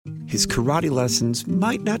his karate lessons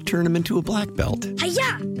might not turn him into a black belt.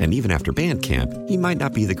 Hi-ya! And even after band camp, he might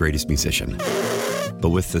not be the greatest musician.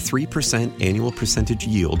 But with the 3% annual percentage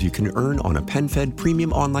yield you can earn on a PenFed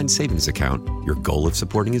premium online savings account, your goal of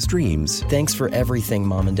supporting his dreams... Thanks for everything,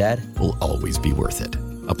 Mom and Dad. ...will always be worth it.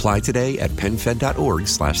 Apply today at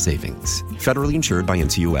PenFed.org/savings. Federally insured by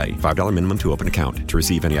NCUA. $5 minimum to open account. To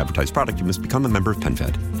receive any advertised product, you must become a member of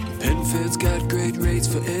PenFed. PenFed's got great rates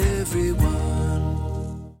for everyone.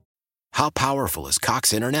 How powerful is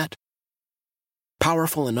Cox Internet?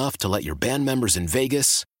 Powerful enough to let your band members in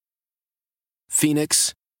Vegas,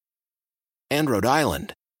 Phoenix, and Rhode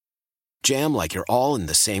Island jam like you're all in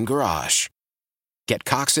the same garage. Get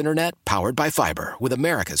Cox Internet powered by fiber with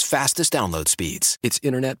America's fastest download speeds. It's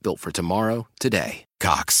internet built for tomorrow, today.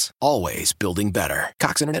 Cox, always building better.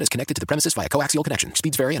 Cox Internet is connected to the premises via coaxial connection.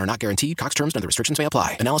 Speeds vary and are not guaranteed. Cox terms and other restrictions may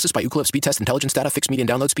apply. Analysis by Ookla Speed Test Intelligence Data. Fixed median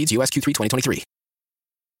download speeds. US Q3 2023.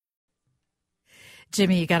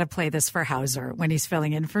 Jimmy, you got to play this for Hauser when he's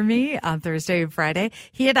filling in for me on Thursday and Friday.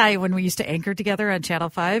 He and I, when we used to anchor together on Channel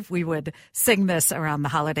 5, we would sing this around the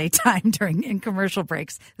holiday time in commercial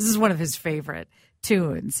breaks. This is one of his favorite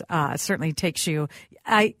tunes. Certainly takes you.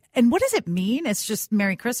 And what does it mean? It's just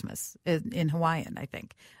Merry Christmas in Hawaiian, I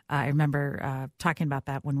think. I remember talking about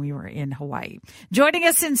that when we were in Hawaii. Joining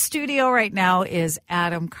us in studio right now is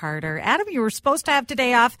Adam Carter. Adam, you were supposed to have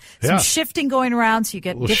today off. Some shifting going around, so you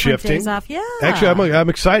get different days off. Yeah. Actually, I'm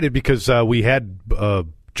excited because we had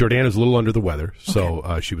Jordana's a little under the weather,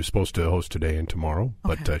 so she was supposed to host today and tomorrow,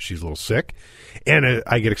 but she's a little sick. And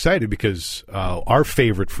I get excited because our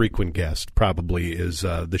favorite frequent guest probably is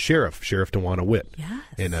the Sheriff Tawana Witt. Yes.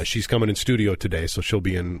 And she's coming in studio today, so she'll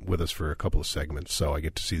be in with us for a couple of segments. So I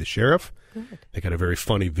get to see the Sheriff. Good. They got a very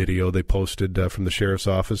funny video they posted from the Sheriff's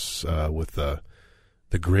office with the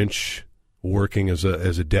Grinch working as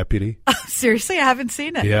a deputy. Seriously, I haven't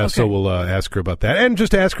seen it. Yeah, okay. So we'll ask her about that, and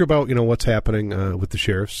just ask her about what's happening with the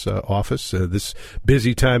Sheriff's office this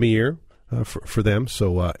busy time of year for them.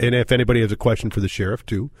 So, and if anybody has a question for the Sheriff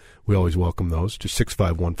too, we always welcome those. Just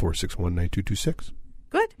 651-461-9226.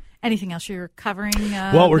 Good. Anything else you're covering?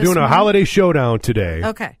 Well, we're doing a holiday showdown today.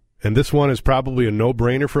 Okay. And this one is probably a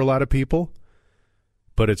no-brainer for a lot of people,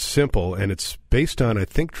 but it's simple, and it's based on, I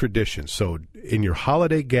think, tradition. So in your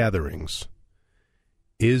holiday gatherings,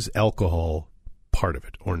 is alcohol part of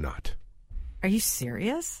it or not? Are you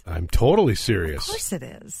serious? I'm totally serious. Of course it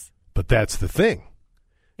is. But that's the thing.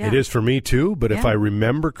 Yeah. It is for me, too, but if I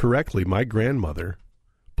remember correctly, my grandmother,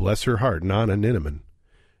 bless her heart, Nana Ninneman,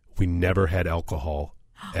 we never had alcohol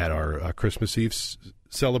at our Christmas Eve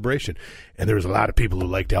celebration. And there was a lot of people who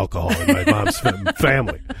liked alcohol in my mom's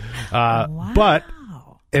family. Wow. But,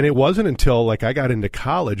 and it wasn't until I got into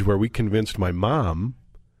college where we convinced my mom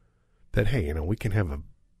that, hey, we can have a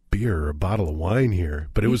beer or a bottle of wine here.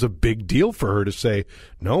 But it was a big deal for her to say,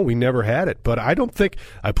 no, we never had it. But I don't think,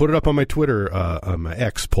 I put it up on my Twitter, on my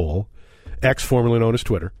X poll, X formerly known as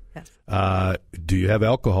Twitter. Yes. Do you have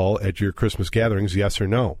alcohol at your Christmas gatherings, yes or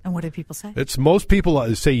no? And what do people say? It's most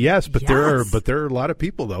people say yes, but there are a lot of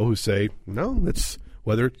people though who say no. It's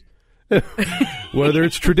whether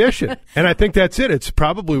it's tradition, and I think that's it. It's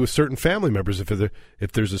probably with certain family members. If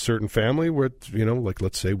there's a certain family where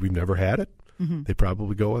let's say we've never had it, they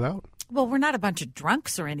probably go without. Well, we're not a bunch of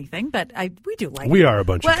drunks or anything, but we do like. We are a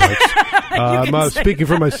bunch of drunks. I'm speaking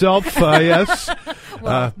for myself. Yes.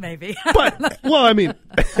 Well, maybe. I mean,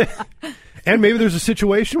 and maybe there's a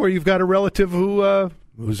situation where you've got a relative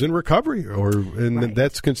who's in recovery,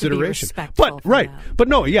 that's consideration. But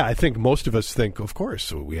no, I think most of us think, of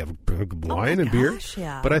course, we have wine and beer.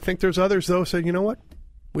 Yeah. But I think there's others though say, you know what,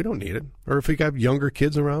 we don't need it. Or if we got younger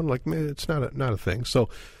kids around, it's not a thing. So.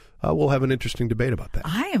 We'll have an interesting debate about that.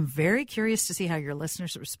 I am very curious to see how your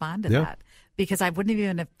listeners respond to that, because I wouldn't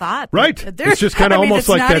even have thought. Right. It's just kind of almost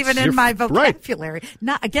like that's not even in my vocabulary.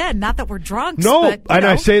 Right. Not that we're drunks. No, but,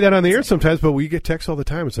 I say that on the air sometimes, but we get texts all the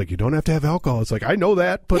time. It's like, you don't have to have alcohol. It's like, I know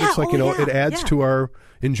that, but it's like, it adds to our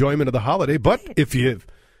enjoyment of the holiday. But if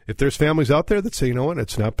there's families out there that say, you know what,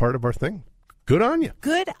 it's not part of our thing. Good on you.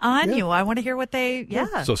 Good on you. I want to hear what they,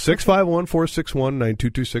 So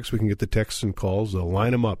 651-461-9226. We can get the texts and calls. They'll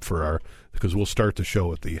line them up because we'll start the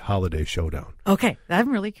show at the Holiday Showdown. Okay.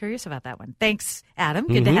 I'm really curious about that one. Thanks, Adam.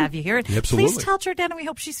 Good to have you here. Absolutely. Please tell Jordana we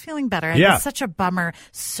hope she's feeling better. And it's such a bummer.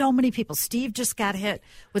 So many people. Steve just got hit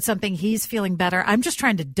with something. He's feeling better. I'm just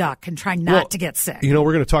trying to duck and try not to get sick. We're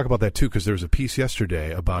going to talk about that, too, because there was a piece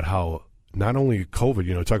yesterday about how not only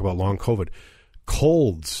COVID, talk about long COVID,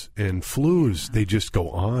 colds and flus, they just go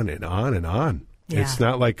on and on and on. Yeah. It's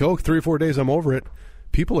not like, 3 or 4 days, I'm over it.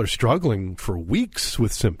 People are struggling for weeks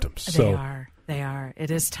with symptoms. They are. They are.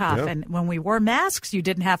 It is tough. Yeah. And when we wore masks, you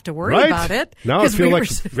didn't have to worry Right. about it. Now I feel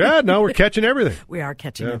now we're catching everything. We are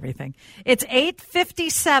catching everything. It's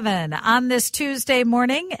 8:57 on this Tuesday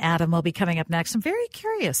morning. Adam will be coming up next. I'm very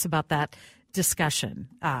curious about that discussion.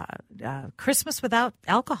 Christmas without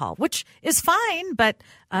alcohol, which is fine, but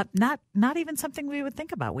not even something we would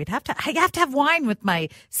think about. I have to have wine with my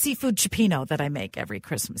seafood cioppino that I make every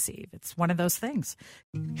Christmas Eve. It's one of those things.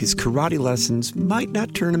 His karate lessons might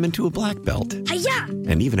not turn him into a black belt. Hi-ya!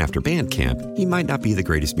 And even after band camp, he might not be the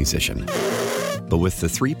greatest musician. But with the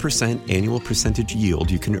 3% annual percentage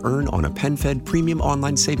yield you can earn on a PenFed premium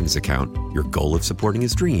online savings account, your goal of supporting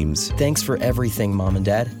his dreams Thanks for everything, Mom and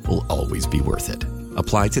Dad. will always be worth it.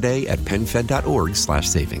 Apply today at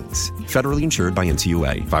PenFed.org/savings. Federally insured by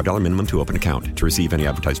NCUA. $5 minimum to open account. To receive any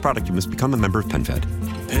advertised product, you must become a member of PenFed.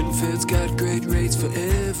 PenFed's got great rates for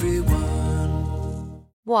everyone.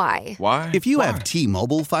 Why? Why? If you have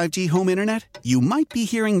T-Mobile 5G home internet, you might be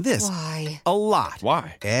hearing this Why? a lot.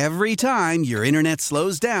 Why? Every time your internet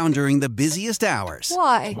slows down during the busiest hours.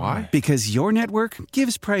 Why? Why? Because your network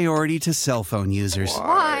gives priority to cell phone users.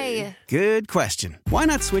 Why? Good question. Why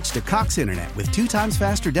not switch to Cox Internet with 2 times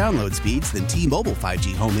faster download speeds than T-Mobile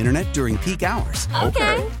 5G home internet during peak hours?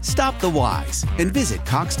 Okay. Stop the whys and visit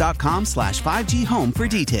cox.com/5G home for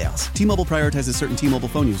details. T-Mobile prioritizes certain T-Mobile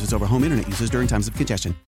phone users over home internet users during times of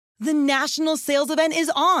congestion. The national sales event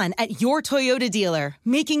is on at your Toyota dealer,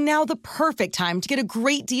 making now the perfect time to get a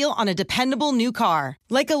great deal on a dependable new car.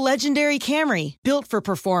 Like a legendary Camry, built for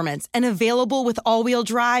performance and available with all-wheel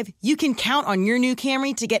drive, you can count on your new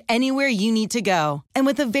Camry to get anywhere you need to go. And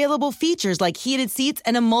with available features like heated seats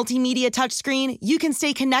and a multimedia touchscreen, you can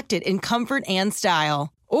stay connected in comfort and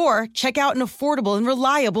style. Or check out an affordable and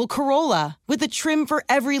reliable Corolla with a trim for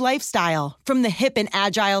every lifestyle, from the hip and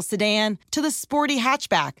agile sedan to the sporty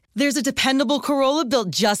hatchback. There's a dependable Corolla built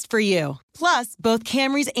just for you. Plus, both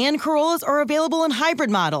Camrys and Corollas are available in hybrid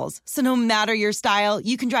models, so no matter your style,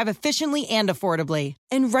 you can drive efficiently and affordably.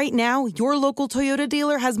 And right now, your local Toyota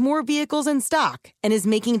dealer has more vehicles in stock and is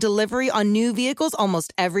making delivery on new vehicles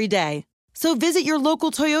almost every day. So visit your local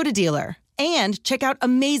Toyota dealer. And check out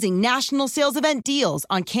amazing national sales event deals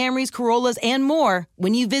on Camrys, Corollas, and more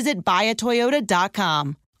when you visit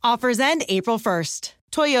buyatoyota.com. Offers end April 1st.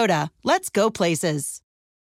 Toyota, let's go places.